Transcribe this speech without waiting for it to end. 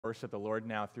Worship the Lord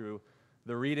now through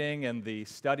the reading and the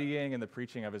studying and the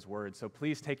preaching of His Word. So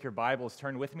please take your Bibles,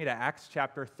 turn with me to Acts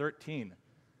chapter 13.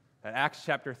 Acts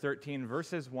chapter 13,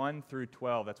 verses 1 through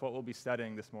 12. That's what we'll be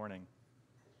studying this morning.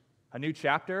 A new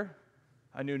chapter,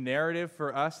 a new narrative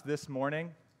for us this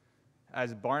morning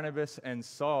as Barnabas and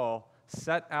Saul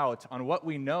set out on what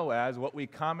we know as, what we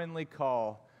commonly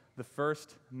call, the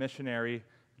first missionary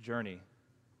journey.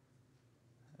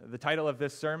 The title of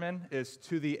this sermon is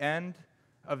To the End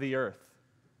of the Earth.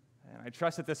 And I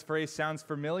trust that this phrase sounds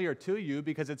familiar to you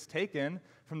because it's taken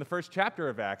from the first chapter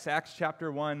of Acts, Acts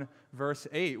chapter 1, verse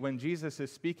 8, when Jesus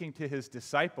is speaking to His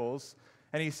disciples,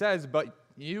 and He says, "But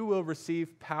you will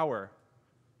receive power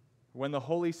when the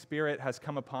Holy Spirit has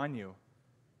come upon you,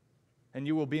 and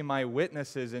you will be my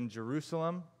witnesses in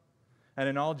Jerusalem and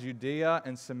in all Judea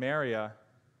and Samaria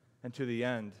and to the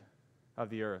end of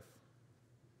the earth."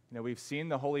 You know, we've seen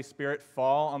the Holy Spirit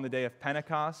fall on the day of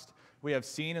Pentecost. We have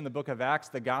seen in the book of Acts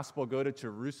the gospel go to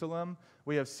Jerusalem.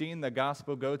 We have seen the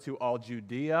gospel go to all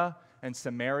Judea and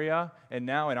Samaria. And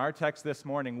now in our text this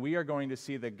morning, we are going to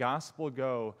see the gospel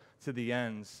go to the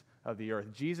ends of the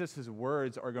earth. Jesus'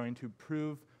 words are going to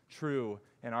prove true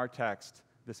in our text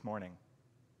this morning.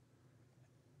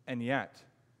 And yet,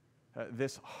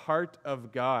 this heart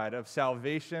of God, of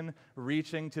salvation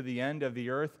reaching to the end of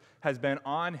the earth, has been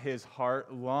on His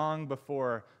heart long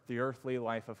before the earthly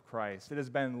life of Christ. It has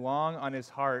been long on His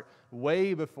heart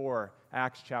way before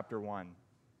Acts chapter 1.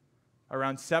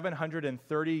 Around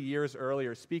 730 years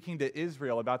earlier, speaking to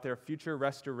Israel about their future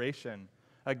restoration,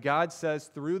 God says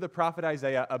through the prophet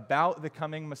Isaiah about the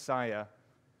coming Messiah,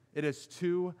 "It is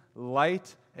too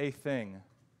light a thing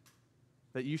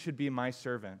that you should be my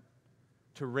servant,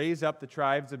 to raise up the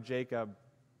tribes of Jacob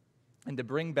and to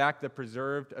bring back the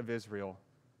preserved of Israel.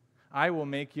 I will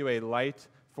make you a light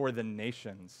for the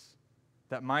nations,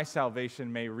 that my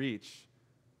salvation may reach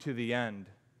to the end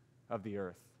of the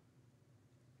earth."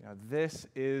 You know, this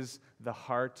is the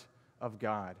heart of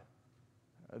God.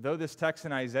 Though this text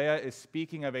in Isaiah is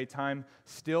speaking of a time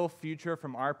still future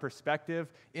from our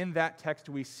perspective, in that text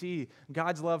we see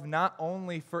God's love not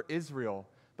only for Israel,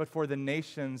 but for the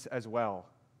nations as well.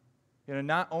 You know,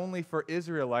 not only for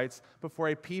Israelites, but for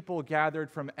a people gathered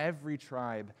from every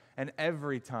tribe and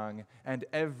every tongue and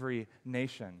every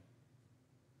nation.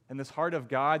 And this heart of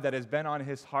God that has been on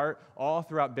His heart all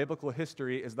throughout biblical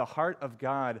history is the heart of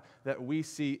God that we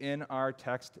see in our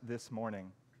text this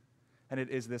morning. And it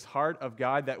is this heart of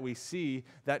God that we see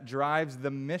that drives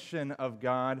the mission of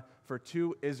God for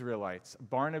two Israelites,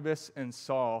 Barnabas and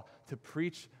Saul, to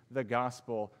preach the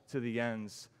gospel to the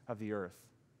ends of the earth.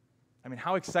 I mean,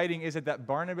 how exciting is it that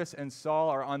Barnabas and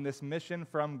Saul are on this mission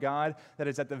from God that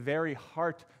is at the very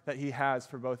heart that He has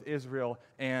for both Israel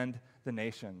and the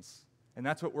nations. And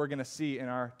that's what we're going to see in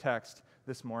our text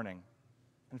this morning.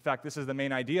 In fact, this is the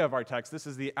main idea of our text. This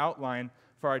is the outline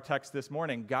for our text this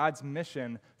morning. God's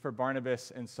mission for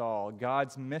Barnabas and Saul.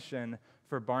 God's mission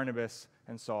for Barnabas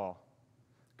and Saul.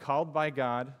 Called by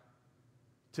God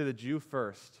to the Jew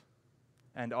first,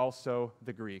 and also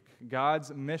the Greek.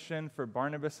 God's mission for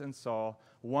Barnabas and Saul.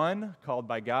 1, called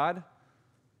by God.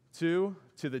 2,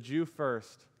 to the Jew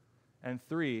first. And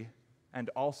 3, and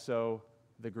also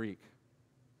the Greek.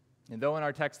 And though in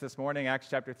our text this morning, Acts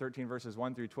chapter 13, verses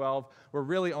 1 through 12, we're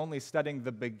really only studying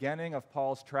the beginning of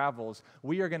Paul's travels,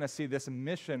 we are going to see this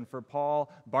mission for Paul,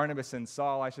 Barnabas, and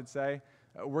Saul, I should say.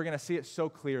 We're going to see it so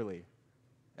clearly.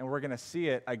 And we're going to see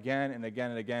it again and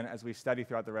again and again as we study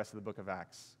throughout the rest of the book of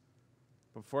Acts.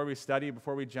 Before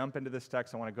we jump into this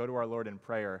text, I want to go to our Lord in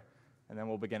prayer, and then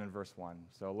we'll begin in verse 1.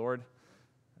 So, Lord,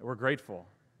 we're grateful.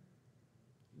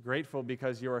 Grateful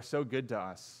because You are so good to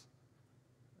us.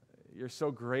 You're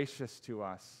so gracious to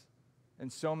us in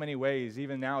so many ways,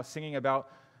 even now singing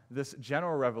about this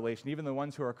general revelation, even the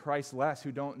ones who are Christ-less,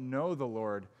 who don't know the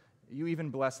Lord, You even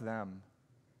bless them.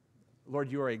 Lord,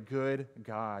 You are a good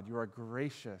God. You are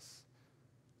gracious.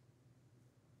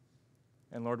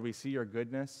 And Lord, we see Your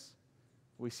goodness.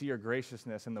 We see Your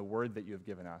graciousness in the word that You have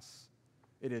given us.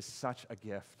 It is such a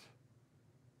gift.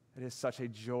 It is such a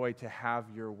joy to have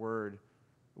Your word.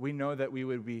 We know that we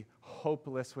would be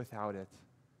hopeless without it.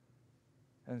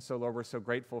 And so, Lord, we're so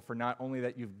grateful for not only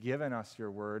that You've given us Your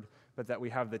word, but that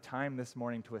we have the time this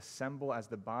morning to assemble as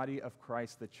the body of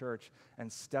Christ, the church,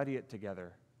 and study it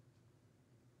together.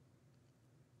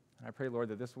 And I pray, Lord,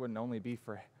 that this wouldn't only be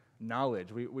for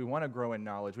knowledge. We want to grow in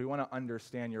knowledge. We want to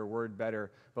understand Your word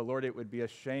better. But Lord, it would be a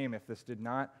shame if this did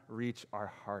not reach our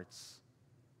hearts.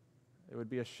 It would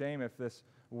be a shame if this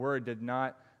word did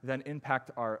not then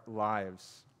impact our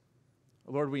lives.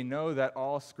 Lord, we know that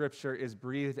all Scripture is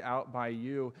breathed out by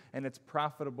you, and it's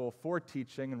profitable for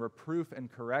teaching and reproof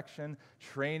and correction,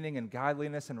 training and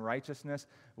godliness and righteousness.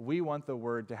 We want the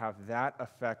word to have that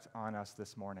effect on us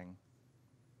this morning.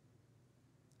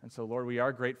 And so, Lord, we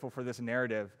are grateful for this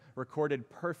narrative recorded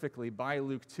perfectly by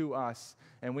Luke to us.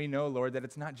 And we know, Lord, that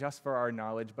it's not just for our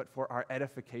knowledge, but for our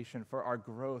edification, for our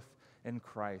growth in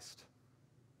Christ.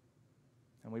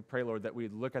 And we pray, Lord, that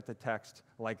we'd look at the text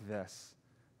like this,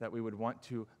 that we would want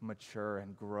to mature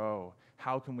and grow.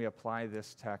 How can we apply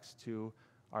this text to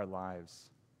our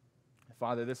lives?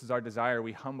 Father, this is our desire.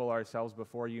 We humble ourselves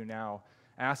before you now,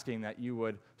 asking that you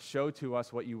would show to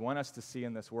us what you want us to see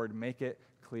in this word. Make it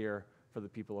clear for the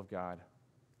people of God.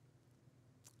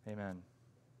 Amen.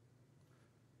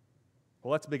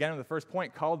 Well, let's begin with the first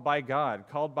point, called by God.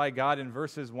 Called by God in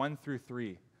verses 1 through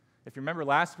 3. If you remember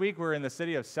last week, we were in the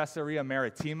city of Caesarea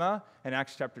Maritima in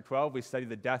Acts chapter 12. We studied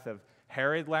the death of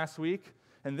Herod last week.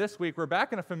 And this week, we're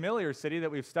back in a familiar city that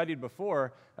we've studied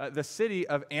before, the city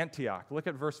of Antioch. Look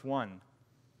at verse 1.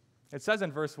 It says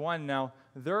in verse 1, "Now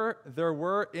there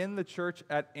were in the church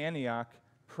at Antioch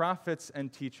prophets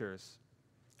and teachers,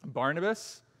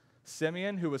 Barnabas,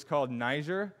 Simeon, who was called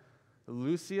Niger,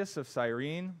 Lucius of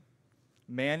Cyrene,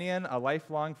 Manaen, a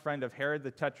lifelong friend of Herod the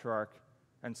Tetrarch,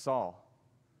 and Saul."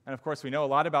 And of course, we know a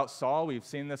lot about Saul. We've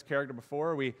seen this character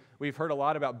before. We've heard a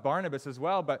lot about Barnabas as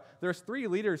well, but there's 3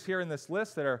 leaders here in this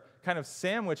list that are kind of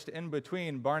sandwiched in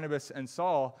between Barnabas and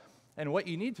Saul. And what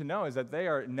you need to know is that they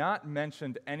are not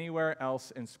mentioned anywhere else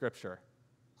in Scripture.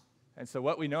 And so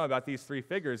what we know about these 3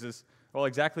 figures is, well,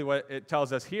 exactly what it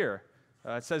tells us here.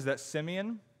 It says that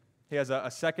Simeon, he has a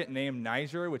second name,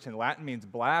 Niger, which in Latin means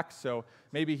black, so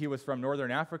maybe he was from northern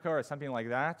Africa or something like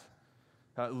that.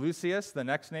 Lucius, the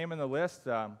next name in the list,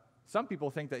 some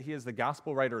people think that he is the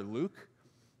gospel writer Luke,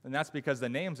 and that's because the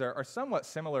names are somewhat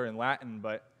similar in Latin,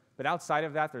 but outside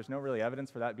of that, there's no really evidence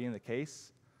for that being the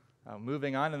case.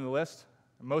 Moving on in the list,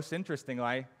 most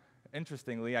interestingly,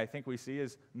 I think we see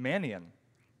is Manaen.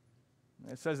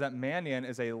 It says that Manaen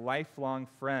is a lifelong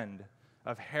friend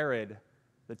of Herod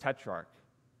the Tetrarch.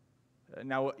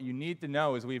 Now, what you need to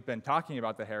know is we've been talking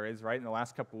about the Herods, right, in the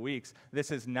last couple of weeks. This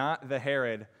is not the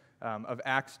Herod of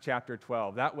Acts chapter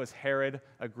 12. That was Herod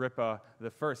Agrippa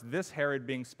the First. This Herod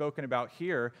being spoken about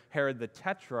here, Herod the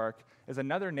Tetrarch, is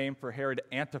another name for Herod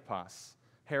Antipas.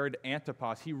 Herod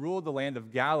Antipas, he ruled the land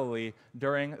of Galilee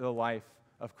during the life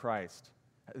of Christ.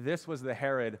 This was the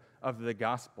Herod of the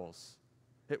Gospels.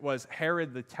 It was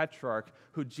Herod the Tetrarch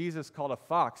who Jesus called a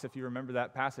fox, if you remember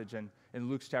that passage in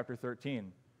Luke chapter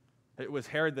 13. It was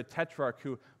Herod the Tetrarch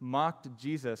who mocked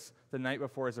Jesus the night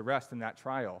before his arrest in that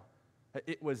trial.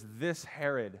 It was this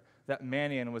Herod that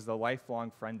Manaen was the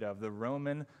lifelong friend of, the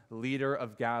Roman leader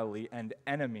of Galilee and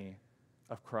enemy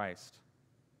of Christ.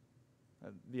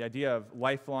 The idea of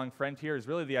lifelong friend here is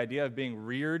really the idea of being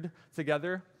reared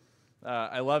together.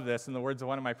 I love this. In the words of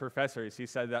one of my professors, he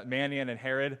said that Manaen and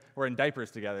Herod were in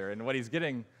diapers together. And what he's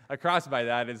getting across by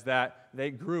that is that they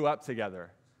grew up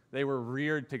together. They were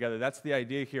reared together. That's the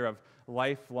idea here of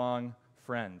lifelong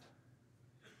friend.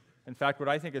 In fact, what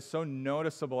I think is so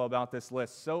noticeable about this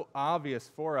list, so obvious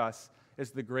for us,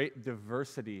 is the great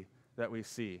diversity that we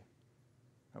see.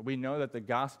 We know that the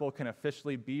gospel can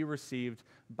officially be received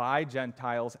by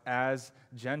Gentiles as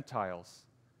Gentiles.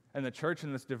 And the church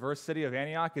in this diverse city of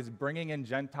Antioch is bringing in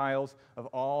Gentiles of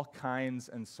all kinds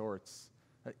and sorts,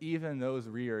 even those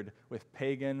reared with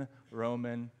pagan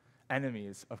Roman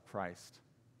enemies of Christ.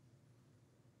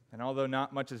 And although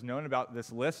not much is known about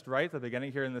this list, right, at the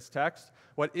beginning here in this text,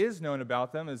 what is known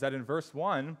about them is that in verse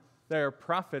 1, they are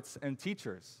prophets and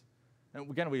teachers. And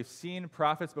again, we've seen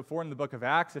prophets before in the book of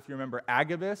Acts. If you remember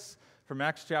Agabus from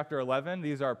Acts chapter 11,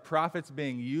 these are prophets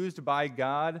being used by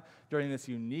God during this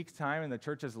unique time in the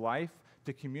church's life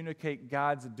to communicate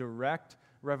God's direct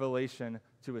revelation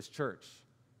to his church.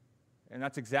 And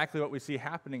that's exactly what we see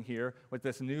happening here with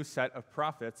this new set of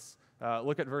prophets.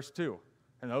 Look at verse 2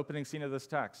 in the opening scene of this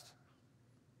text.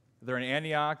 They're in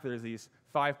Antioch. There's these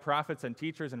 5 prophets and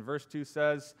teachers, and verse 2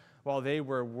 says, while they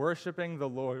were worshiping the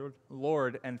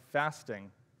Lord and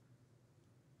fasting,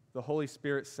 the Holy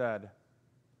Spirit said,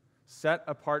 "Set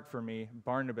apart for me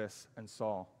Barnabas and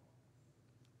Saul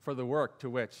for the work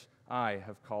to which I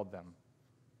have called them."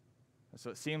 So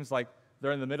it seems like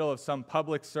they're in the middle of some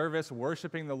public service,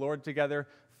 worshiping the Lord together,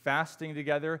 fasting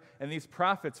together, and these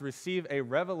prophets receive a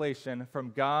revelation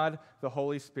from God, the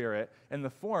Holy Spirit, in the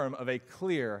form of a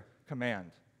clear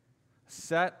command.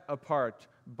 Set apart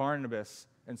Barnabas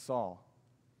and Saul.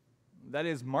 That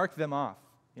is, mark them off.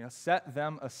 Set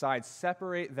them aside,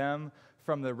 separate them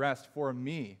from the rest for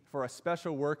me, for a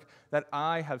special work that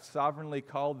I have sovereignly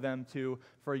called them to,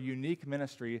 for a unique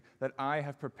ministry that I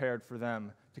have prepared for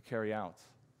them to carry out.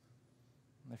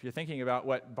 If you're thinking about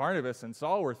what Barnabas and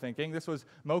Saul were thinking, this was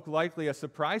most likely a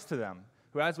surprise to them,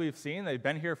 who, as we've seen, they've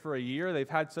been here for a year. They've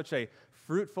had such a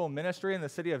fruitful ministry in the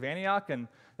city of Antioch, and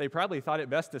they probably thought it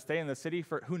best to stay in the city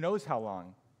for who knows how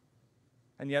long.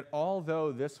 And yet,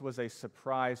 although this was a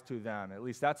surprise to them, at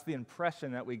least that's the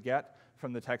impression that we get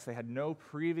from the text, they had no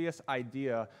previous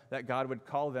idea that God would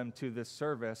call them to this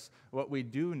service. What we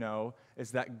do know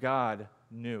is that God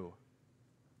knew.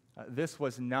 This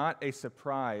was not a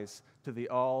surprise to the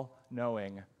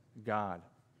all-knowing God.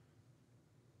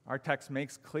 Our text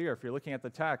makes clear, if you're looking at the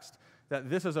text,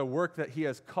 that this is a work that he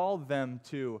has called them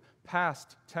to,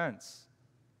 past tense.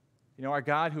 Our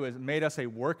God, who has made us a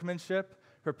workmanship,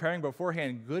 preparing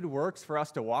beforehand good works for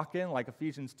us to walk in, like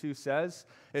Ephesians 2 says,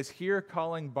 is here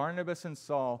calling Barnabas and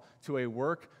Saul to a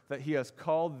work that he has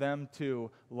called them to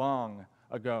long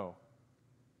ago.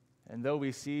 And though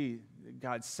we see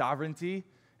God's sovereignty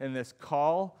in this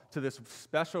call to this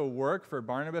special work for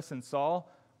Barnabas and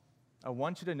Saul, I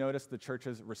want you to notice the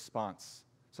church's response.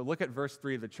 So look at verse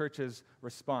 3, the church's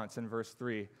response in verse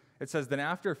 3. It says, "Then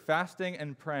after fasting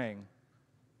and praying,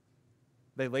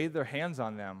 they laid their hands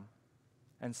on them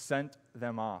and sent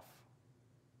them off."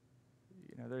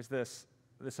 There's this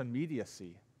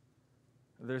immediacy.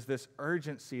 There's this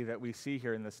urgency that we see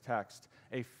here in this text,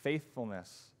 a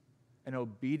faithfulness, an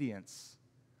obedience,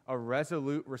 a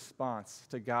resolute response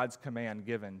to God's command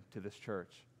given to this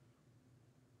church.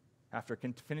 After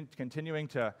continuing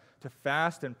to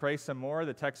fast and pray some more,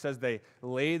 the text says they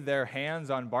laid their hands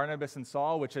on Barnabas and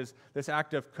Saul, which is this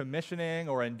act of commissioning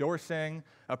or endorsing,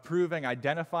 approving,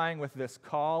 identifying with this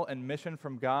call and mission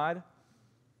from God.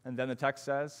 And then the text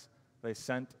says they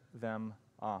sent them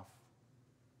off.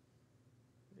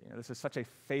 This is such a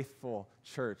faithful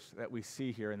church that we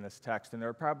see here in this text, and there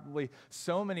are probably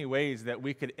so many ways that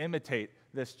we could imitate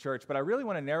this church, but I really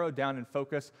want to narrow down and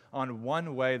focus on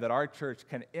one way that our church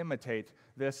can imitate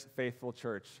this faithful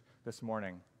church this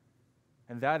morning,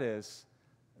 and that is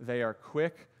they are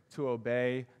quick to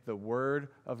obey the word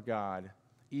of God,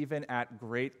 even at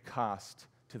great cost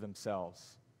to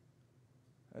themselves.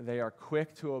 They are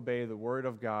quick to obey the word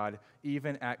of God,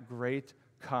 even at great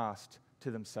cost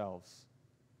to themselves.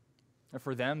 And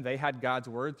for them, they had God's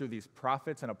word through these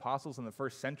prophets and apostles in the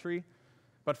first century.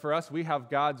 But for us, we have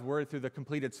God's word through the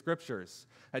completed scriptures.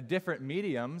 At different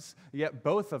mediums, yet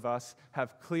both of us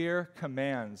have clear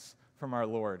commands from our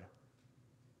Lord.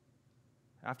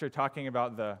 After talking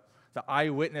about the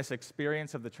eyewitness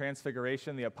experience of the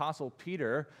transfiguration, the apostle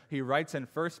Peter, he writes in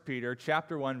 1 Peter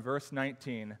chapter 1, verse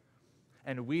 19,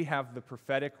 "And we have the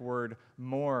prophetic word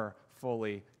more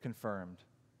fully confirmed,"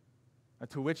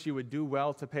 to which you would do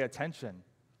well to pay attention,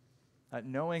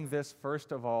 knowing this,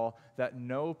 first of all, that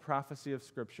no prophecy of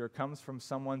Scripture comes from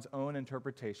someone's own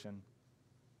interpretation.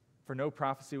 For no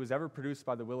prophecy was ever produced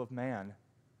by the will of man,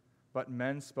 but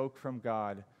men spoke from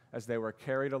God as they were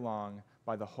carried along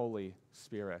by the Holy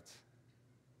Spirit.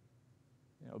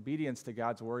 Obedience to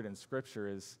God's word in Scripture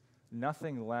is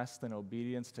nothing less than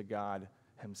obedience to God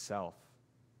himself.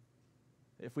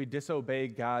 If we disobey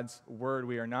God's word,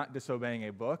 we are not disobeying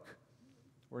a book.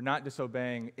 We're not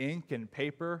disobeying ink and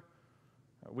paper.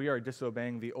 We are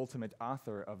disobeying the ultimate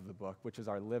author of the book, which is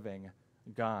our living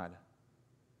God.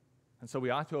 And so we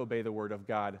ought to obey the word of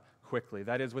God quickly.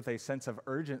 That is, with a sense of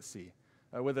urgency,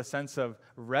 with a sense of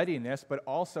readiness, but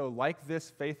also, like this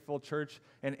faithful church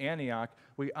in Antioch,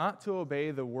 we ought to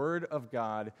obey the word of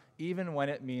God even when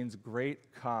it means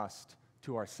great cost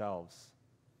to ourselves.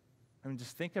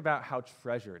 Just think about how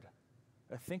treasured,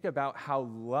 think about how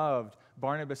loved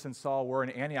Barnabas and Saul were in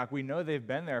Antioch. We know they've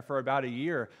been there for about a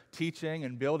year, teaching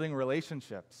and building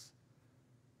relationships.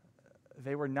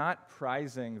 They were not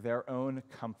prizing their own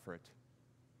comfort.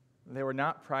 They were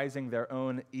not prizing their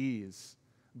own ease,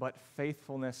 but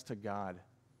faithfulness to God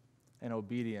and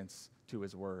obedience to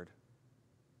his word.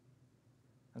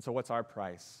 And so what's our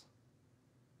price?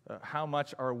 How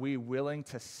much are we willing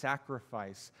to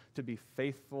sacrifice to be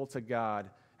faithful to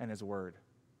God and his word?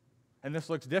 And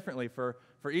this looks differently for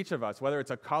each of us, whether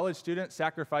it's a college student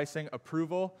sacrificing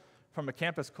approval from a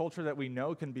campus culture that we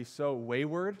know can be so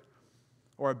wayward,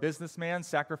 or a businessman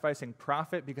sacrificing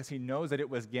profit because he knows that it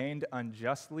was gained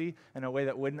unjustly in a way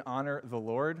that wouldn't honor the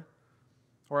Lord,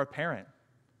 or a parent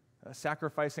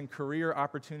sacrificing career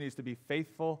opportunities to be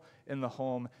faithful in the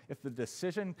home. If the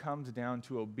decision comes down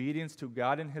to obedience to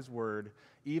God and his word,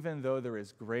 even though there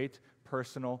is great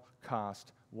personal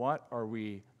cost, what are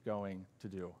we going to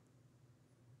do?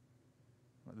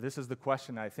 This is the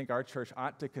question I think our church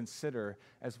ought to consider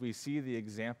as we see the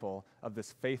example of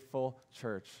this faithful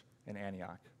church in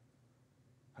Antioch.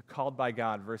 Called by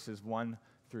God, verses 1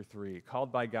 through 3.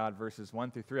 Called by God, verses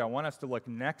 1 through 3. I want us to look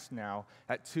next now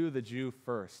at to the Jew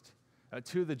first.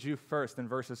 To the Jew first in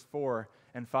verses 4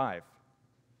 and 5.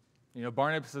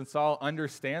 Barnabas and Saul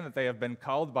understand that they have been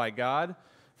called by God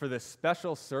for this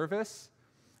special service,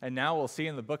 and now we'll see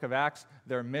in the book of Acts,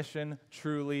 their mission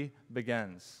truly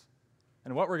begins.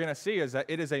 And what we're going to see is that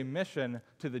it is a mission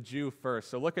to the Jew first.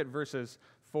 So look at verses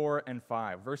 4 and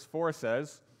 5. Verse 4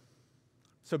 says,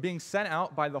 "So being sent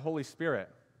out by the Holy Spirit,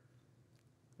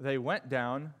 they went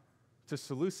down to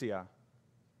Seleucia,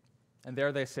 and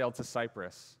there they sailed to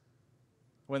Cyprus.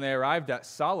 When they arrived at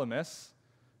Salamis,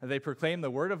 they proclaimed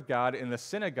the word of God in the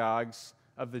synagogues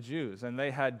of the Jews. And they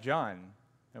had John,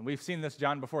 and we've seen this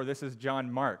John before. This is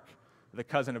John Mark, the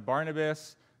cousin of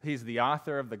Barnabas. He's the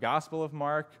author of the Gospel of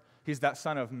Mark. He's that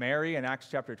son of Mary in Acts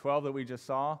chapter 12 that we just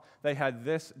saw. They had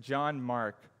this John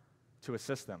Mark to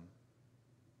assist them.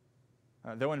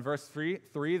 Though in verse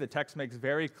 3, the text makes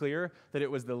very clear that it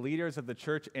was the leaders of the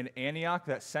church in Antioch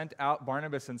that sent out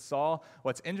Barnabas and Saul.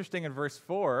 What's interesting in verse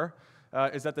 4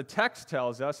 is that the text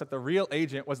tells us that the real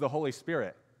agent was the Holy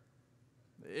Spirit.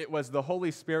 It was the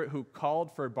Holy Spirit who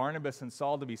called for Barnabas and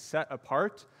Saul to be set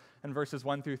apart in verses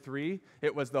 1 through 3.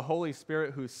 It was the Holy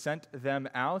Spirit who sent them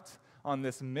out on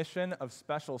this mission of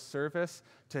special service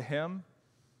to him.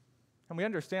 And we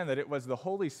understand that it was the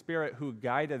Holy Spirit who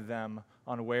guided them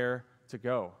on where to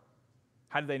go.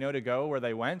 How did they know to go where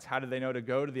they went? How did they know to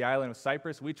go to the island of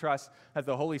Cyprus? We trust that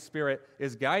the Holy Spirit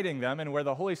is guiding them, and where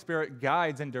the Holy Spirit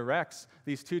guides and directs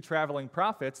these two traveling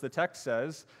prophets, the text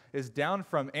says, is down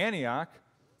from Antioch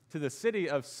to the city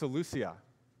of Seleucia.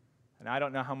 And I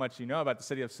don't know how much you know about the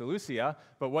city of Seleucia,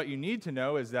 but what you need to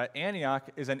know is that Antioch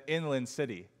is an inland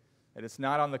city. It is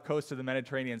not on the coast of the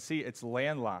Mediterranean Sea, it's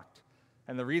landlocked.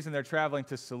 And the reason they're traveling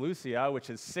to Seleucia, which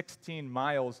is 16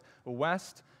 miles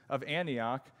west of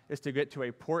Antioch, is to get to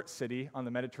a port city on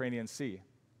the Mediterranean Sea.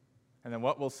 And then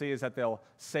what we'll see is that they'll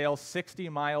sail 60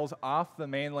 miles off the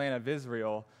mainland of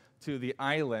Israel to the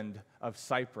island of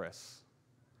Cyprus.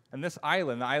 And this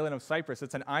island, the island of Cyprus,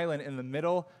 it's an island in the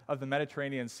middle of the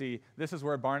Mediterranean Sea. This is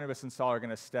where Barnabas and Saul are going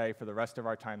to stay for the rest of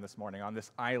our time this morning, on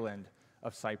this island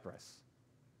of Cyprus.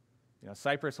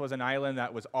 Cyprus was an island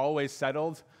that was always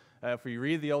settled. If we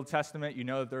read the Old Testament, you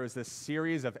know that there was this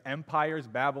series of empires,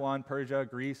 Babylon, Persia,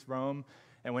 Greece, Rome,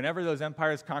 and whenever those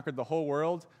empires conquered the whole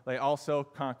world, they also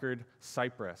conquered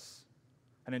Cyprus.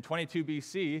 And in 22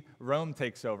 BC, Rome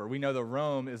takes over. We know that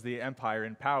Rome is the empire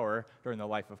in power during the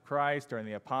life of Christ, during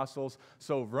the apostles.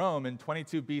 So Rome in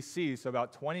 22 BC, so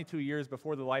about 22 years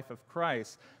before the life of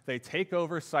Christ, they take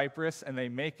over Cyprus and they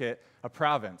make it a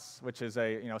province, which is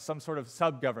some sort of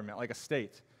sub-government, like a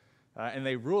state. And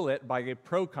they rule it by a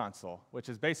proconsul, which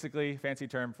is basically a fancy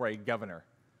term for a governor.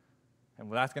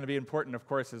 And that's going to be important, of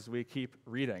course, as we keep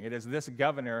reading. It is this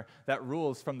governor that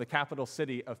rules from the capital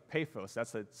city of Paphos.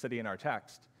 That's the city in our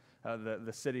text,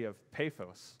 the city of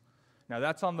Paphos. Now,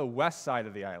 that's on the west side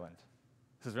of the island.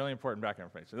 This is really important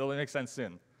background information. It'll make sense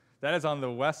soon. That is on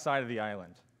the west side of the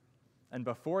island. And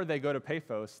before they go to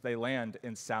Paphos, they land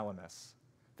in Salamis.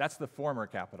 That's the former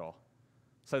capital.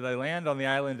 So they land on the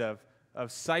island of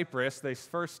Cyprus. They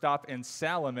first stop in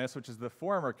Salamis, which is the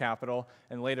former capital,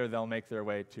 and later they'll make their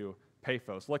way to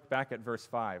Paphos. Look back at verse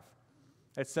 5.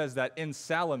 It says that in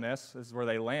Salamis, this is where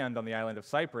they land on the island of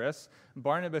Cyprus,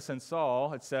 Barnabas and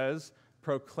Saul, it says,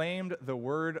 proclaimed the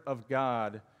word of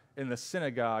God in the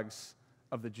synagogues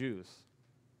of the Jews.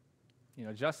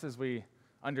 Just as we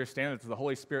understand that it's the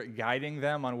Holy Spirit guiding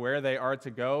them on where they are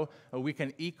to go, we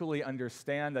can equally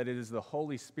understand that it is the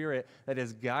Holy Spirit that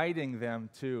is guiding them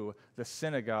to the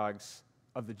synagogues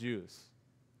of the Jews.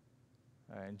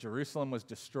 And Jerusalem was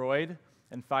destroyed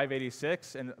in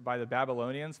 586 and by the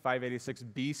Babylonians, 586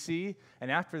 BC.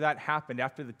 And after that happened,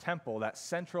 after the temple, that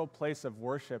central place of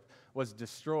worship was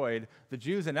destroyed, the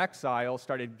Jews in exile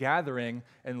started gathering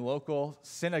in local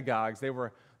synagogues. They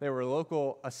were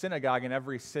a synagogue in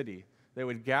every city. They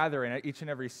would gather in each and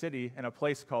every city in a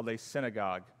place called a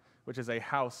synagogue, which is a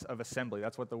house of assembly.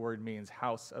 That's what the word means,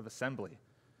 house of assembly.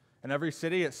 And every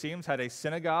city, it seems, had a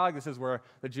synagogue. This is where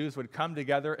the Jews would come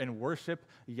together and worship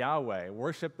Yahweh,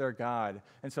 worship their God.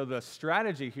 And so the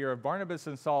strategy here of Barnabas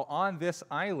and Saul on this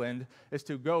island is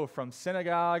to go from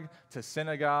synagogue to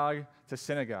synagogue to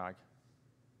synagogue.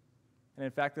 And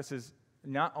in fact, this is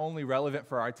not only relevant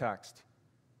for our text.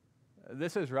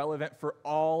 This is relevant for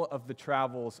all of the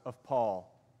travels of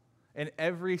Paul. In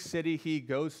every city he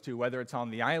goes to, whether it's on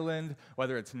the island,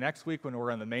 whether it's next week when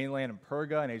we're on the mainland in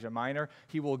Perga and Asia Minor,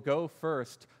 he will go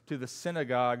first to the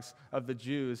synagogues of the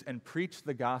Jews and preach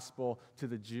the gospel to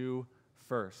the Jew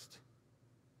first.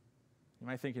 You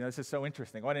might think, this is so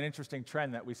interesting. What an interesting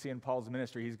trend that we see in Paul's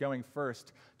ministry. He's going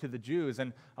first to the Jews.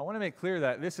 And I want to make clear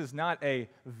that this is not a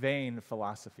vain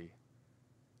philosophy.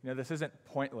 This isn't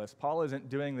pointless. Paul isn't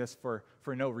doing this for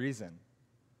no reason.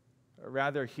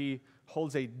 Rather, he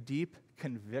holds a deep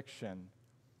conviction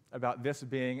about this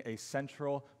being a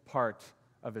central part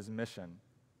of his mission.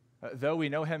 Though we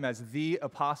know him as the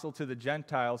apostle to the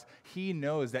Gentiles, he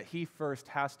knows that he first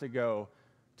has to go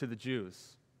to the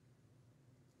Jews.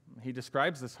 He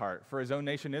describes this heart for his own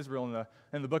nation Israel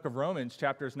in the book of Romans,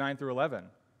 chapters 9 through 11.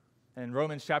 In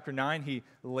Romans chapter 9, he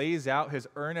lays out his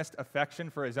earnest affection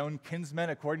for his own kinsmen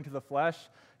according to the flesh.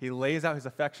 He lays out his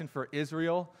affection for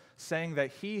Israel, saying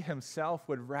that he himself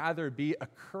would rather be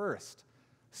accursed,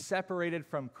 separated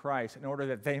from Christ, in order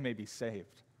that they may be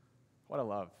saved. What a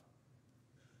love.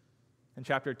 In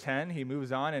chapter 10, he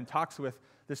moves on and talks with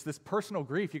this personal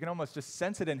grief. You can almost just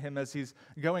sense it in him as he's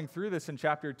going through this in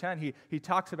chapter 10. He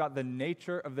talks about the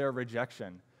nature of their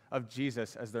rejection of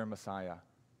Jesus as their Messiah.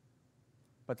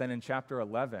 But then in chapter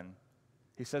 11,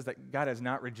 he says that God has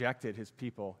not rejected his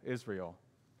people, Israel.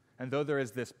 And though there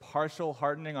is this partial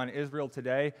hardening on Israel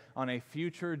today, on a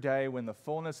future day when the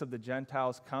fullness of the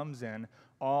Gentiles comes in,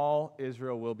 all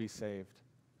Israel will be saved.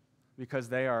 Because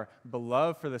they are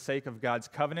beloved for the sake of God's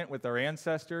covenant with their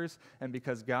ancestors, and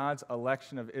because God's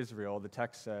election of Israel, the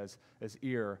text says, is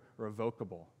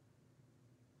irrevocable.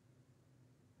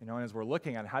 And as we're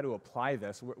looking at how to apply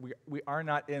this, we are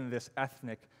not in this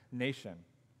ethnic nation.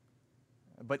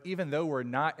 But even though we're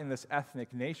not in this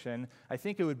ethnic nation, I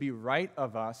think it would be right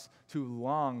of us to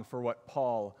long for what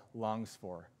Paul longs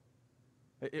for.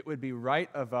 It would be right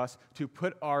of us to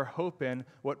put our hope in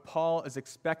what Paul is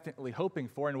expectantly hoping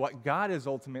for and what God is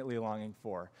ultimately longing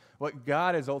for, what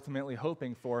God is ultimately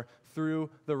hoping for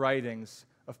through the writings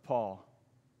of Paul.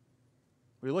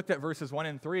 We looked at verses 1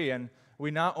 and 3, and we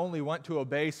not only want to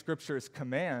obey Scripture's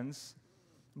commands,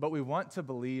 but we want to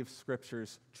believe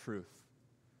Scripture's truth.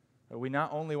 We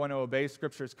not only want to obey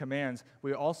Scripture's commands,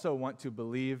 we also want to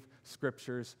believe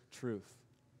Scripture's truth.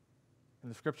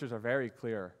 And the Scriptures are very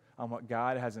clear on what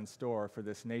God has in store for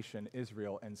this nation,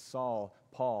 Israel, and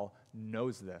Paul,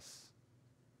 knows this.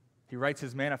 He writes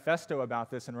his manifesto about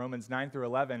this in Romans 9 through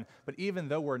 11, but even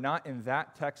though we're not in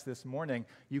that text this morning,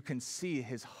 you can see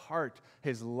his heart,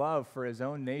 his love for his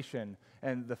own nation,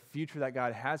 and the future that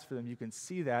God has for them. You can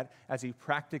see that as he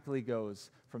practically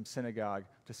goes from synagogue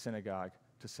to synagogue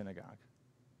to synagogue.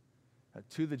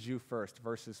 To the Jew first,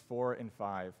 verses 4 and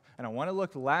 5. And I want to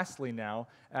look lastly now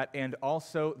at and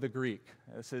also the Greek.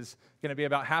 This is going to be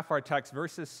about half our text,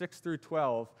 verses 6 through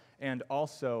 12, and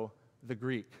also the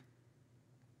Greek.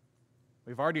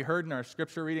 We've already heard in our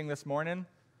scripture reading this morning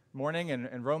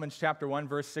in Romans chapter 1,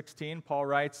 verse 16, Paul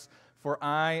writes, "For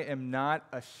I am not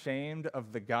ashamed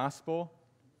of the gospel,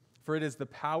 for it is the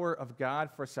power of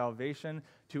God for salvation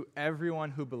to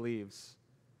everyone who believes,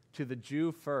 to the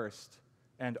Jew first,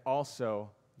 and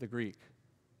also the Greek."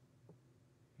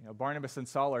 Barnabas and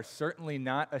Saul are certainly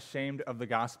not ashamed of the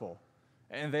gospel.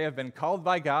 And they have been called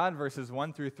by God, verses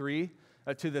 1 through 3,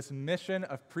 to this mission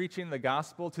of preaching the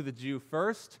gospel to the Jew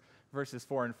first, verses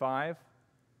 4 and 5,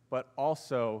 but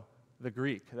also the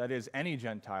Greek, that is, any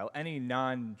Gentile, any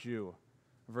non-Jew,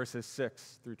 verses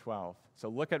 6 through 12. So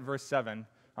look at verse 6,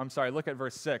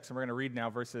 and we're going to read now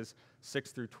verses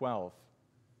 6 through 12.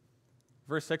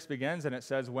 Verse 6 begins, and it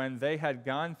says, "When they had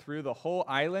gone through the whole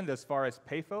island as far as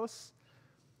Paphos,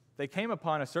 they came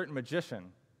upon a certain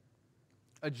magician,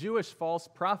 a Jewish false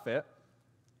prophet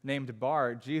named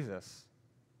Bar-Jesus.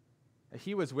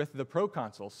 He was with the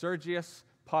proconsul, Sergius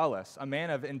Paulus, a man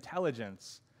of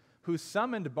intelligence, who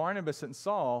summoned Barnabas and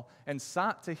Saul and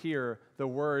sought to hear the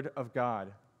word of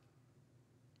God.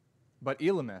 But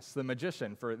Elymas, the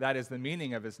magician, for that is the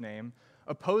meaning of his name,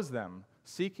 opposed them,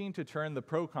 seeking to turn the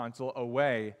proconsul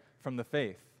away from the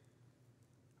faith.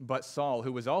 But Saul,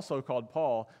 who was also called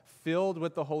Paul, filled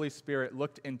with the Holy Spirit,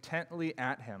 looked intently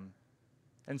at him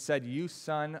and said, 'You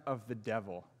son of the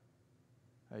devil,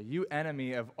 you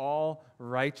enemy of all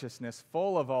righteousness,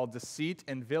 full of all deceit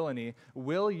and villainy,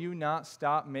 will you not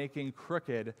stop making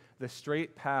crooked the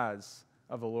straight paths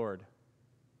of the Lord?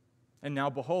 And now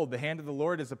behold, the hand of the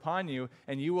Lord is upon you,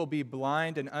 and you will be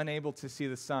blind and unable to see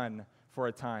the sun for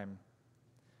a time.'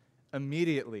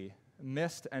 Immediately,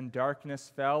 mist and darkness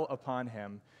fell upon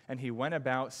him, and he went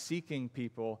about seeking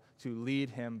people to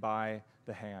lead him by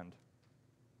the hand.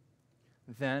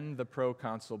 Then the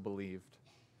proconsul believed,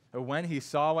 when he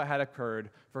saw what had occurred,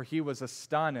 for he was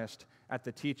astonished at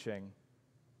the teaching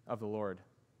of the Lord.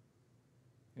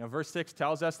 Verse 6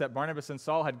 tells us that Barnabas and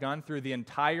Saul had gone through the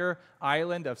entire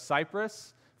island of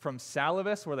Cyprus. From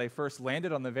Salamis, where they first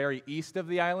landed on the very east of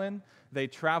the island, they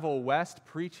travel west,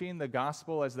 preaching the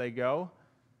gospel as they go.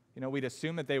 We'd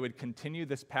assume that they would continue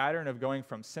this pattern of going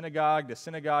from synagogue to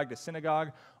synagogue to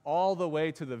synagogue, all the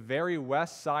way to the very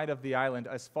west side of the island,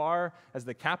 as far as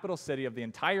the capital city of the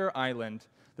entire island,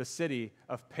 the city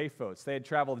of Paphos. They had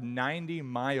traveled 90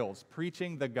 miles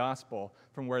preaching the gospel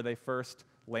from where they first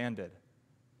landed.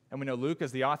 And we know Luke,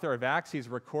 as the author of Acts, he's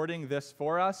recording this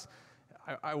for us.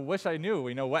 I wish I knew,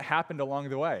 what happened along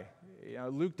the way.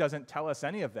 Luke doesn't tell us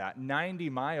any of that. 90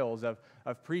 miles of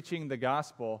preaching the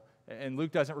gospel, and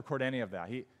Luke doesn't record any of that.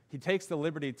 He takes the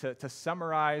liberty to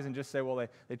summarize and just say, well,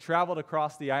 they traveled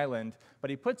across the island, but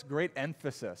he puts great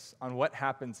emphasis on what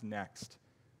happens next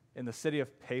in the city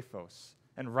of Paphos,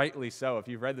 and rightly so. If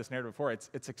you've read this narrative before,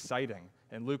 it's exciting,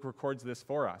 and Luke records this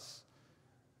for us.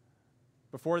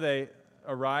 When they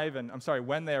arrive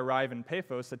in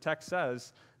Paphos, the text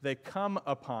says, they come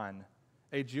upon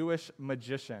a Jewish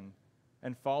magician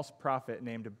and false prophet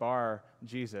named Bar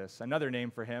Jesus. Another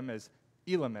name for him is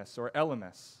Elymas or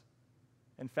Elymas.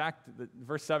 In fact,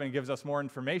 verse 7 gives us more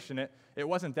information. It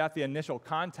wasn't that the initial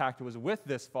contact was with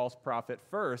this false prophet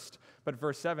first, but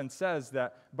verse 7 says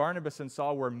that Barnabas and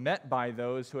Saul were met by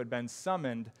those who had been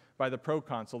summoned by the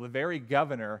proconsul, the very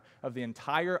governor of the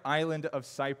entire island of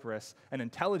Cyprus, an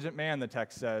intelligent man, the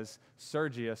text says,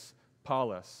 Sergius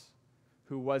Paulus,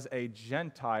 who was a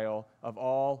Gentile of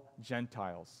all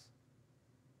Gentiles.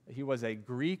 He was a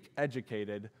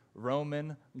Greek-educated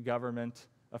Roman government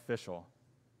official.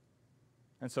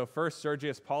 And so first,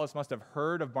 Sergius Paulus must have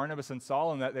heard of Barnabas and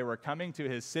Saul and that they were coming to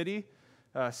his city.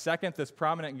 Second, this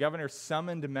prominent governor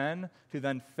summoned men to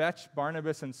then fetch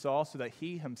Barnabas and Saul so that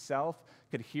he himself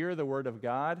could hear the word of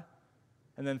God.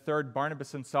 And then third,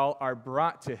 Barnabas and Saul are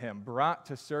brought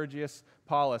to Sergius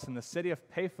Paulus in the city of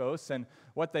Paphos. And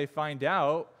what they find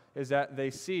out is that they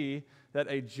see that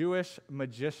a Jewish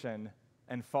magician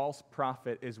and false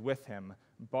prophet is with him,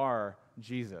 Bar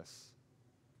Jesus.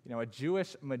 A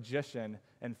Jewish magician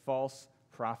and false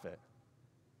prophet.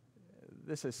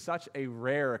 This is such a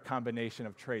rare combination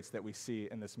of traits that we see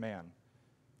in this man.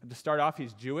 To start off,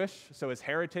 he's Jewish, so his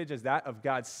heritage is that of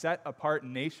God's set-apart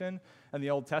nation in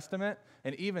the Old Testament.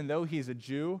 And even though he's a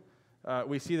Jew,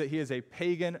 we see that he is a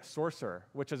pagan sorcerer,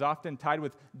 which is often tied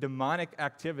with demonic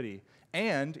activity.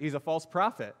 And he's a false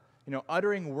prophet,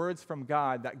 uttering words from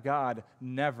God that God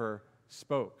never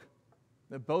spoke.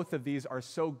 Both of these are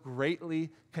so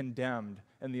greatly condemned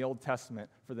in the Old Testament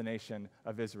for the nation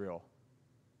of Israel.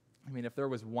 If there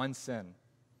was one sin,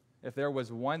 if there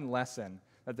was one lesson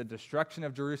that the destruction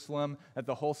of Jerusalem, that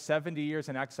the whole 70 years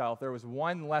in exile, if there was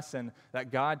one lesson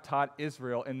that God taught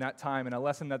Israel in that time, and a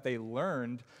lesson that they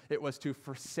learned, it was to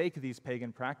forsake these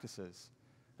pagan practices,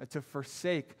 to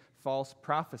forsake false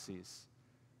prophecies.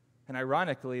 And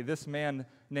ironically, this man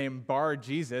named Bar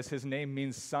Jesus, his name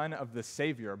means son of the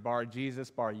Savior. Bar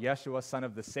Jesus, Bar Yeshua, son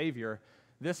of the Savior.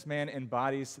 This man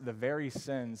embodies the very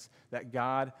sins that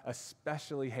God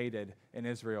especially hated in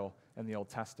Israel in the Old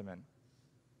Testament.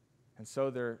 And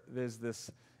so there's this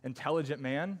intelligent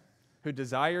man who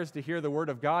desires to hear the word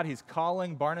of God. He's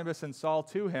calling Barnabas and Saul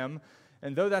to him.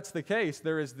 And though that's the case,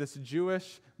 there is this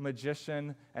Jewish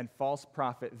magician and false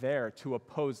prophet there to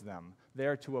oppose them,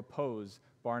 there to oppose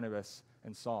Barnabas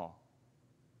and Saul.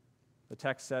 The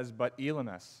text says, but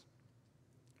Elymas,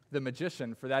 the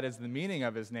magician, for that is the meaning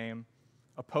of his name,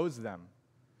 opposed them,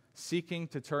 seeking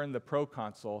to turn the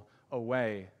proconsul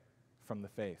away from the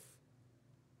faith.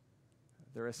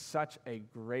 There is such a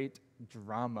great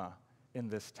drama in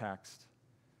this text,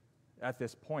 at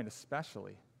this point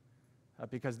especially,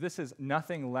 because this is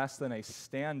nothing less than a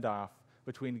standoff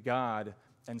between God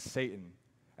and Satan,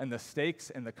 and the stakes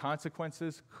and the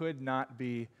consequences could not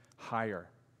be higher.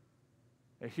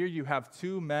 Here you have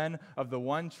two men of the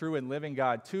one true and living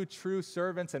God, two true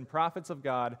servants and prophets of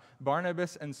God,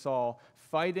 Barnabas and Saul,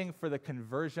 fighting for the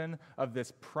conversion of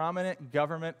this prominent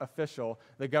government official,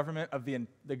 the governor of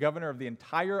the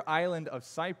entire island of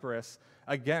Cyprus,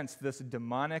 against this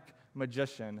demonic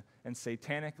magician and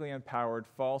satanically empowered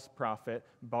false prophet,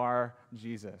 Bar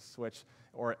Jesus,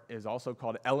 or is also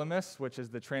called Elymas, which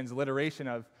is the transliteration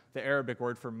of the Arabic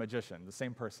word for magician, the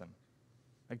same person.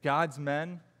 God's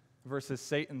men versus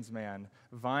Satan's man,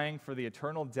 vying for the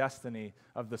eternal destiny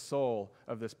of the soul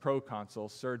of this proconsul,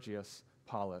 Sergius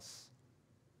Paulus.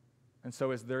 And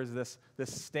so there's this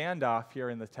standoff here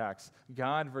in the text,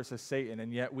 God versus Satan,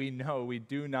 and yet we know we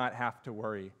do not have to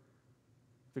worry.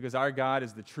 Because our God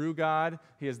is the true God,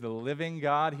 He is the living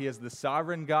God, He is the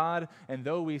sovereign God, and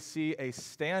though we see a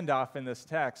standoff in this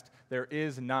text, there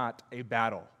is not a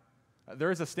battle.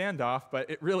 There is a standoff, but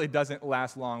it really doesn't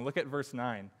last long. Look at verse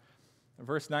 9.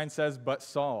 Verse 9 says, "But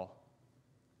Saul,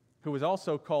 who was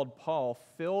also called Paul,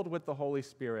 filled with the Holy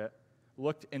Spirit,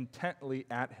 looked intently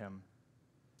at him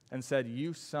and said,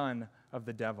 'You son of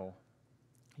the devil,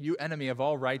 you enemy of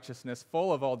all righteousness,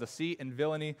 full of all deceit and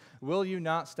villainy, will you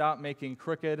not stop making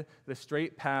crooked the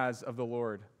straight paths of the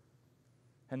Lord?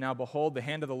 And now behold, the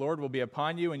hand of the Lord will be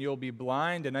upon you, and you will be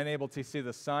blind and unable to see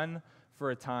the sun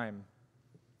for a time.'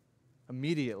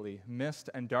 Immediately, mist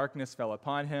and darkness fell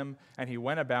upon him, and he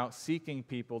went about seeking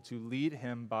people to lead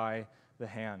him by the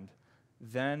hand.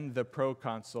 Then the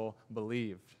proconsul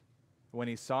believed when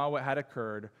he saw what had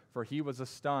occurred, for he was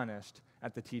astonished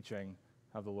at the teaching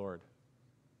of the Lord."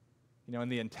 You know, in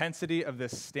the intensity of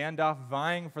this standoff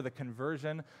vying for the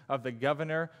conversion of the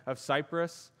governor of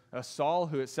Cyprus, Saul,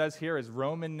 who it says here his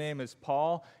Roman name is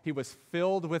Paul, he was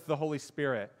filled with the Holy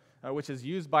Spirit, which is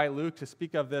used by Luke to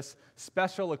speak of this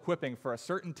special equipping for a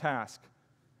certain task.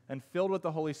 And filled with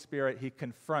the Holy Spirit, he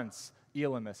confronts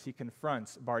Elymas, he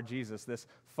confronts Bar-Jesus, this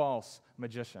false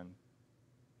magician.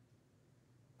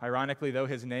 Ironically, though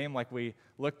his name, like we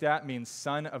looked at, means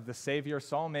son of the Savior,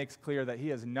 Saul makes clear that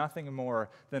he is nothing more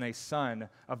than a son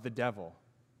of the devil.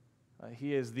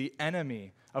 He is the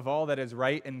enemy of all that is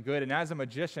right and good, and as a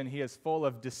magician, he is full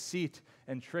of deceit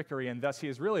and trickery, and thus he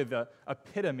is really the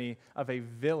epitome of a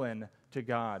villain to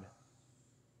God.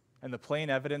 And the plain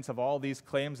evidence of all these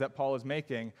claims that Paul is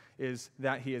making is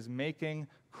that he is making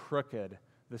crooked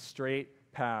the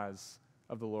straight paths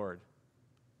of the Lord.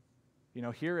 You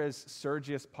know, here is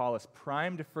Sergius Paulus,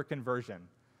 primed for conversion.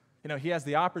 You know, he has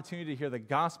the opportunity to hear the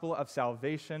gospel of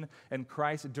salvation in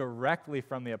Christ directly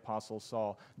from the apostle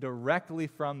Saul, directly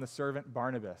from the servant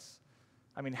Barnabas.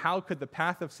 I mean, how could the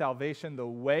path of salvation, the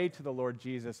way to the Lord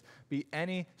Jesus, be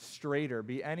any straighter,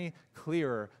 be any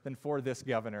clearer than for this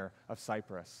governor of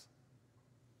Cyprus?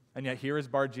 And yet here is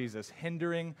Bar-Jesus,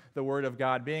 hindering the word of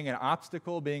God, being an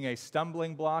obstacle, being a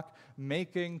stumbling block,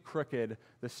 making crooked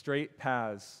the straight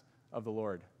paths of the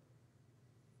Lord.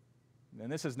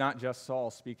 And this is not just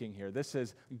Saul speaking here. This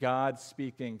is God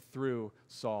speaking through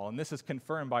Saul. And this is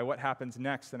confirmed by what happens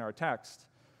next in our text.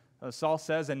 Saul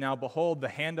says, "And now behold, the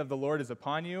hand of the Lord is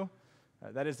upon you."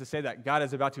 That is to say that God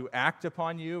is about to act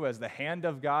upon you, as the hand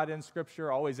of God in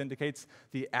Scripture always indicates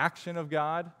the action of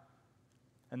God.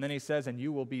 And then he says, "And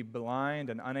you will be blind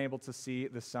and unable to see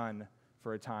the sun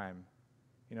for a time."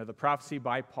 You know, the prophecy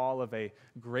by Paul of a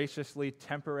graciously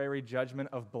temporary judgment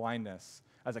of blindness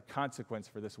as a consequence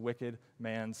for this wicked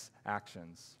man's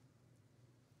actions.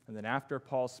 And then after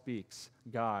Paul speaks,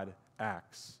 God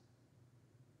acts.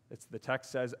 The text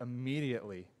says,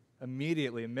 immediately,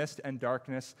 mist and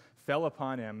darkness fell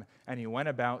upon him, and he went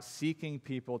about seeking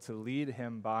people to lead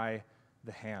him by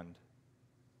the hand.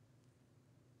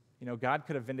 You know, God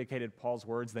could have vindicated Paul's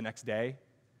words the next day.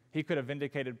 He could have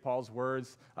vindicated Paul's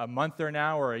words a month or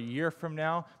now or a year from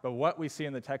now, but what we see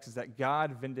in the text is that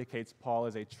God vindicates Paul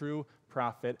as a true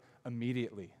prophet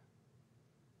immediately.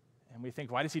 And we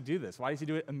think, why does he do this? Why does he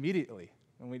do it immediately?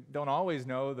 And we don't always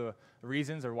know the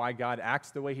reasons or why God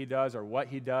acts the way he does or what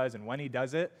he does and when he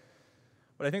does it.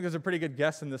 But I think there's a pretty good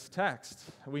guess in this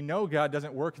text. We know God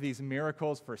doesn't work these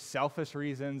miracles for selfish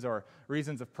reasons or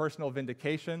reasons of personal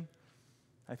vindication.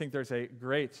 I think there's a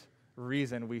great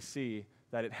reason we see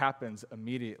that it happens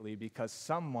immediately, because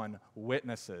someone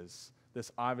witnesses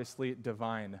this obviously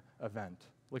divine event.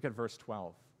 Look at verse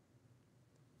 12.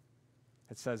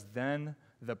 It says, "Then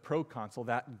the proconsul,"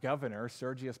 that governor,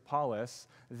 Sergius Paulus,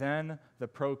 "then the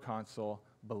proconsul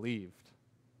believed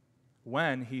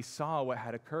when he saw what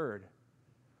had occurred,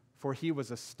 for he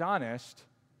was astonished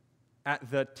at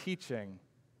the teaching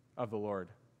of the Lord."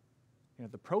 You know,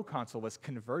 the proconsul was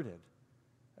converted.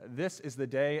 This is the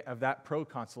day of that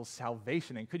proconsul's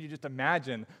salvation. And could you just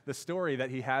imagine the story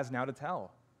that he has now to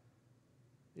tell?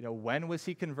 You know, when was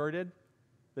he converted?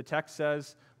 The text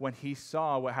says when he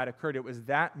saw what had occurred. It was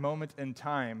that moment in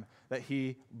time that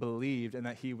he believed and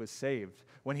that he was saved.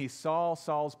 When he saw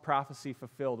Saul's prophecy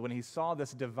fulfilled, when he saw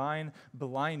this divine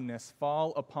blindness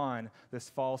fall upon this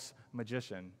false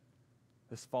magician,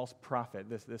 this false prophet,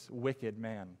 this wicked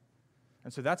man.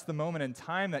 And so that's the moment in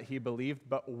time that he believed,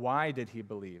 but why did he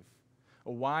believe?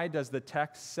 Why does the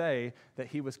text say that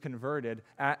he was converted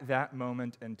at that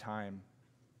moment in time?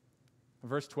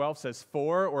 Verse 12 says,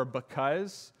 "For," or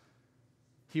because,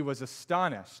 "he was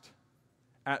astonished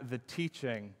at the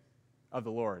teaching of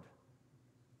the Lord."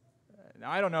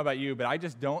 Now, I don't know about you, but I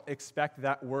just don't expect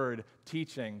that word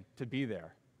teaching to be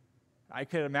there. I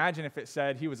could imagine if it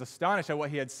said he was astonished at what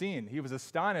he had seen. He was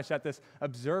astonished at this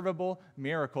observable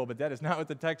miracle, but that is not what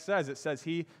the text says. It says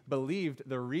he believed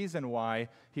the reason why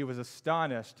he was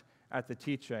astonished at the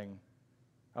teaching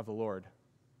of the Lord.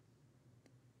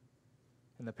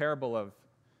 In the parable of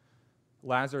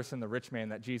Lazarus and the rich man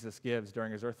that Jesus gives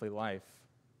during his earthly life,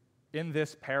 in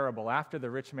this parable, after the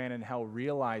rich man in hell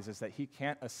realizes that he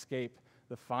can't escape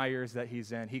the fires that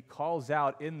he's in, he calls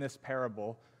out in this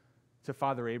parable to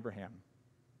Father Abraham.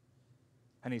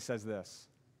 And he says this.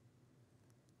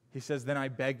 He says, "Then I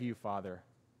beg you, Father,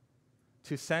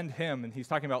 to send him," and he's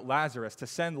talking about Lazarus, "to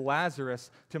send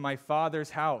Lazarus to my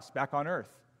father's house back on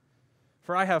earth.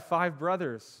 For I have 5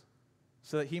 brothers,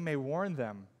 so that he may warn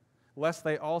them, lest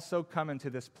they also come into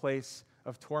this place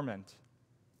of torment."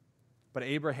 But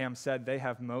Abraham said, "They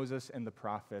have Moses and the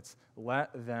prophets.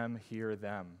 Let them hear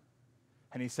them."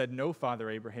 And he said, "No, Father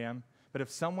Abraham, but if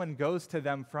someone goes to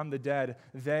them from the dead,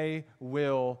 they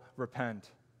will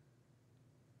repent."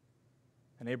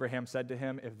 And Abraham said to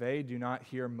him, "If they do not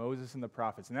hear Moses and the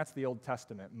prophets," and that's the Old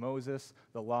Testament, Moses,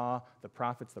 the law, the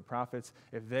prophets,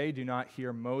 "if they do not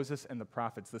hear Moses and the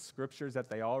prophets," the scriptures that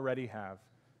they already have,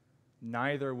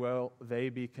 "neither will they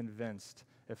be convinced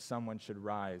if someone should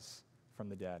rise from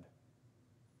the dead."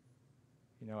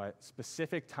 You know, at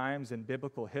specific times in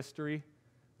biblical history,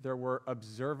 there were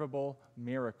observable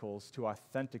miracles to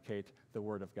authenticate the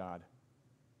Word of God.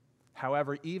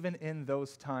 However, even in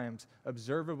those times,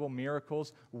 observable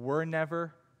miracles were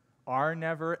never, are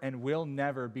never, and will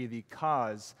never be the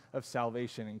cause of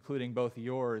salvation, including both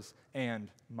yours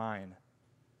and mine.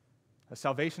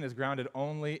 Salvation is grounded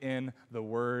only in the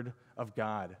Word of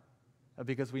God,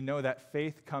 because we know that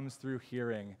faith comes through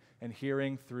hearing, and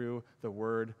hearing through the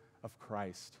Word of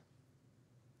Christ.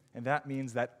 And that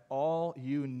means that all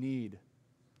you need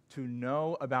to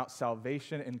know about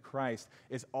salvation in Christ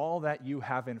is all that you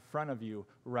have in front of you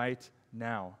right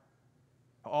now.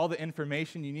 All the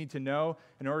information you need to know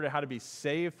in order to how to be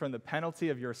saved from the penalty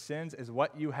of your sins is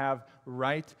what you have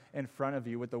right in front of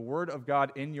you. With the Word of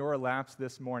God in your laps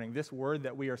this morning, this Word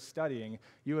that we are studying,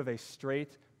 you have a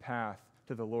straight path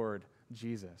to the Lord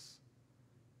Jesus.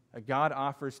 God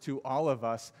offers to all of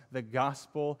us the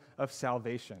gospel of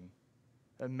salvation,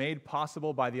 made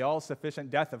possible by the all-sufficient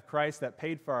death of Christ that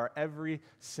paid for our every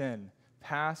sin,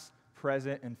 past,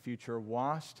 present, and future,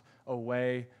 washed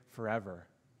away forever.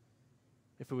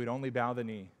 If we would only bow the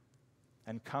knee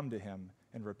and come to him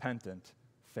in repentant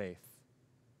faith.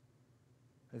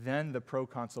 Then the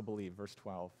proconsul believed, verse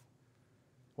 12,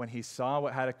 when he saw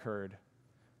what had occurred.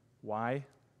 Why?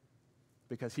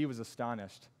 Because he was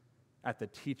astonished at the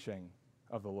teaching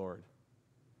of the Lord.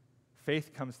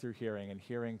 Faith comes through hearing, and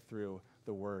hearing through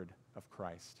the word of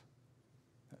Christ.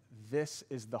 This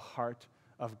is the heart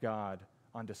of God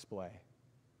on display.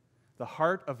 The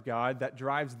heart of God that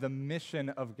drives the mission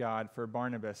of God for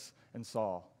Barnabas and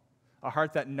Saul. A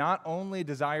heart that not only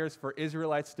desires for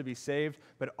Israelites to be saved,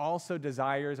 but also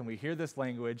desires, and we hear this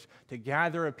language, to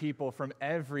gather a people from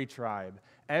every tribe,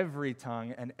 every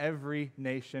tongue, and every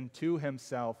nation to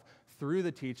himself through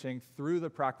the teaching, through the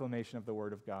proclamation of the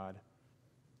word of God.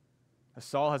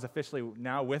 Saul has officially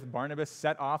now, with Barnabas,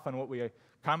 set off on what we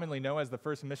commonly know as the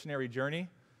first missionary journey.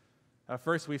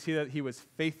 First, we see that he was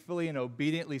faithfully and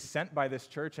obediently sent by this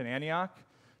church in Antioch,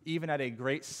 even at a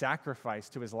great sacrifice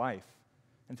to his life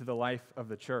and to the life of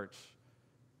the church,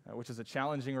 which is a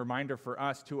challenging reminder for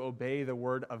us to obey the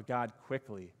word of God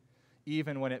quickly,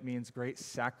 even when it means great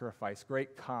sacrifice,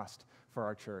 great cost for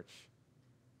our church.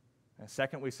 And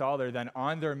second, we saw they're then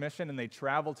on their mission, and they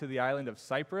travel to the island of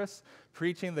Cyprus,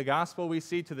 preaching the gospel, we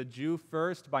see, to the Jew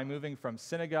first by moving from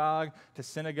synagogue to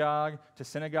synagogue to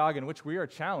synagogue, in which we are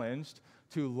challenged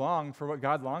to long for what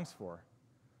God longs for,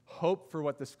 hope for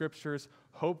what the Scriptures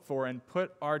hope for, and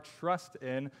put our trust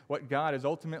in what God is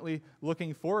ultimately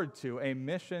looking forward to, a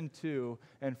mission to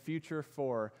and future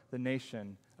for the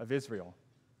nation of Israel.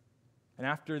 And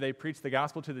after they preach the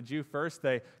gospel to the Jew first,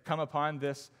 they come upon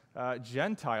this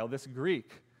Gentile, this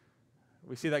Greek.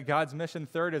 We see that God's mission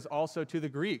third is also to the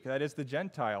Greek, that is the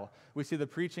Gentile. We see the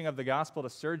preaching of the gospel to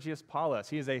Sergius Paulus.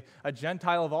 He is a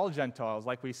Gentile of all Gentiles,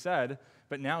 like we said,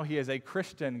 but now he is a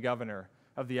Christian governor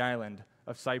of the island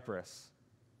of Cyprus.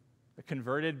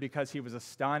 Converted because he was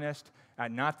astonished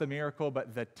at not the miracle,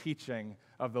 but the teaching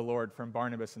of the Lord from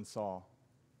Barnabas and Saul,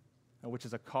 which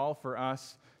is a call for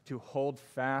us to hold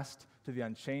fast to the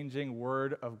unchanging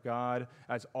word of God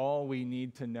as all we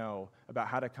need to know about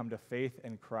how to come to faith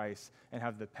in Christ and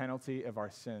have the penalty of our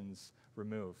sins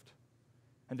removed,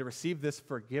 and to receive this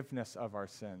forgiveness of our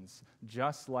sins,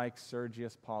 just like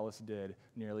Sergius Paulus did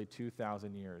nearly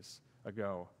 2,000 years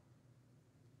ago.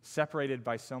 Separated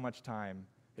by so much time,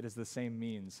 it is the same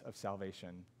means of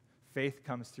salvation. Faith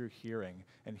comes through hearing,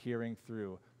 and hearing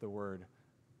through the word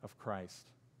of Christ.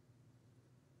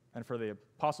 And for the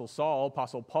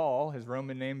Apostle Paul, his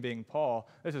Roman name being Paul,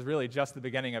 this is really just the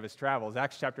beginning of his travels.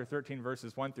 Acts chapter 13,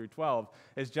 verses 1 through 12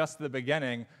 is just the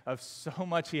beginning of so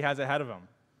much he has ahead of him.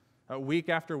 Week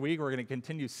after week, we're going to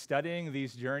continue studying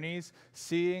these journeys,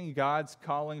 seeing God's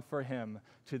calling for him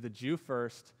to the Jew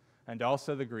first and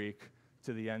also the Greek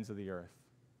to the ends of the earth.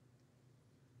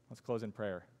 Let's close in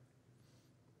prayer.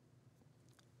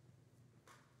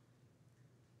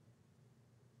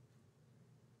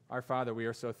 Our Father, we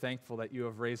are so thankful that you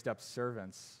have raised up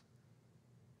servants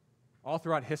all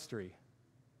throughout history,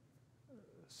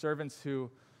 servants who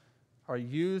are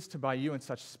used by you in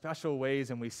such special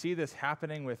ways, and we see this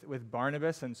happening with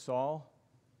Barnabas and Saul.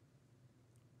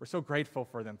 We're so grateful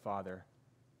for them, Father.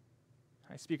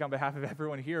 I speak on behalf of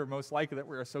everyone here, most likely, that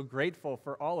we are so grateful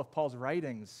for all of Paul's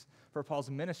writings, for Paul's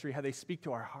ministry, how they speak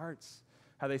to our hearts,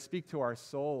 how they speak to our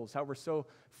souls, how we're so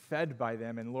fed by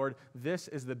them. And Lord, this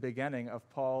is the beginning of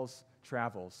Paul's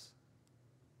travels.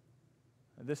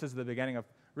 This is the beginning of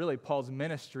really Paul's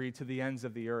ministry to the ends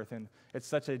of the earth. And it's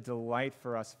such a delight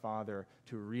for us, Father,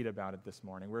 to read about it this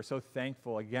morning. We're so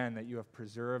thankful, again, that you have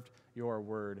preserved your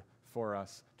word for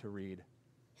us to read.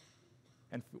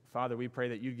 And Father, we pray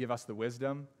that you give us the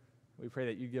wisdom. We pray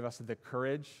that you give us the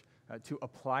courage to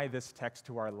apply this text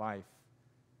to our life.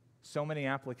 So many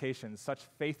applications, such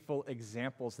faithful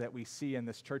examples that we see in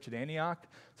this church at Antioch,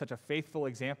 such a faithful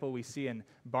example we see in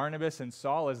Barnabas and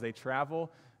Saul as they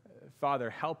travel. Father,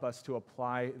 help us to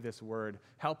apply this word.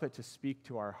 Help it to speak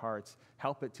to our hearts.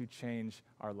 Help it to change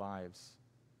our lives.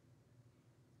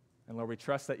 And Lord, we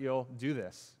trust that you'll do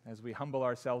this as we humble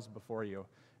ourselves before you.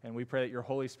 And we pray that your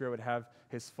Holy Spirit would have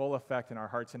his full effect in our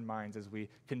hearts and minds as we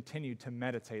continue to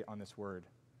meditate on this word.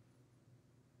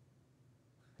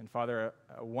 And Father,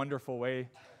 a wonderful way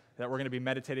that we're going to be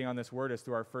meditating on this word is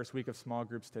through our first week of small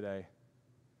groups today.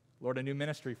 Lord, a new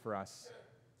ministry for us.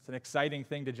 It's an exciting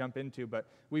thing to jump into, but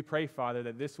we pray, Father,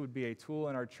 that this would be a tool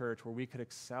in our church where we could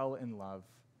excel in love,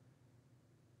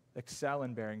 excel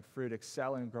in bearing fruit,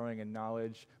 excel in growing in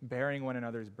knowledge, bearing one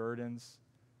another's burdens.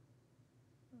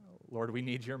 Lord, we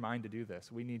need your mind to do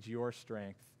this. We need your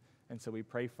strength. And so we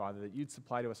pray, Father, that you'd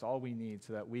supply to us all we need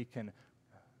so that we can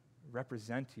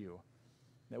represent you,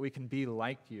 that we can be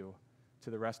like you to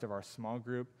the rest of our small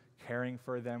group, caring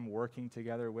for them, working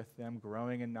together with them,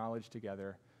 growing in knowledge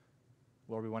together.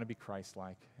 Lord, we want to be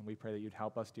Christ-like, and we pray that you'd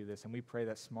help us do this, and we pray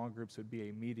that small groups would be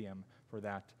a medium for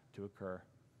that to occur.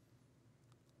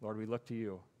 Lord, we look to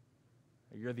you.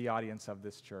 You're the audience of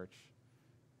this church.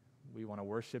 We want to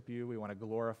worship you. We want to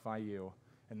glorify you,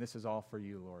 and this is all for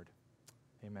you, Lord.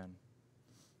 Amen.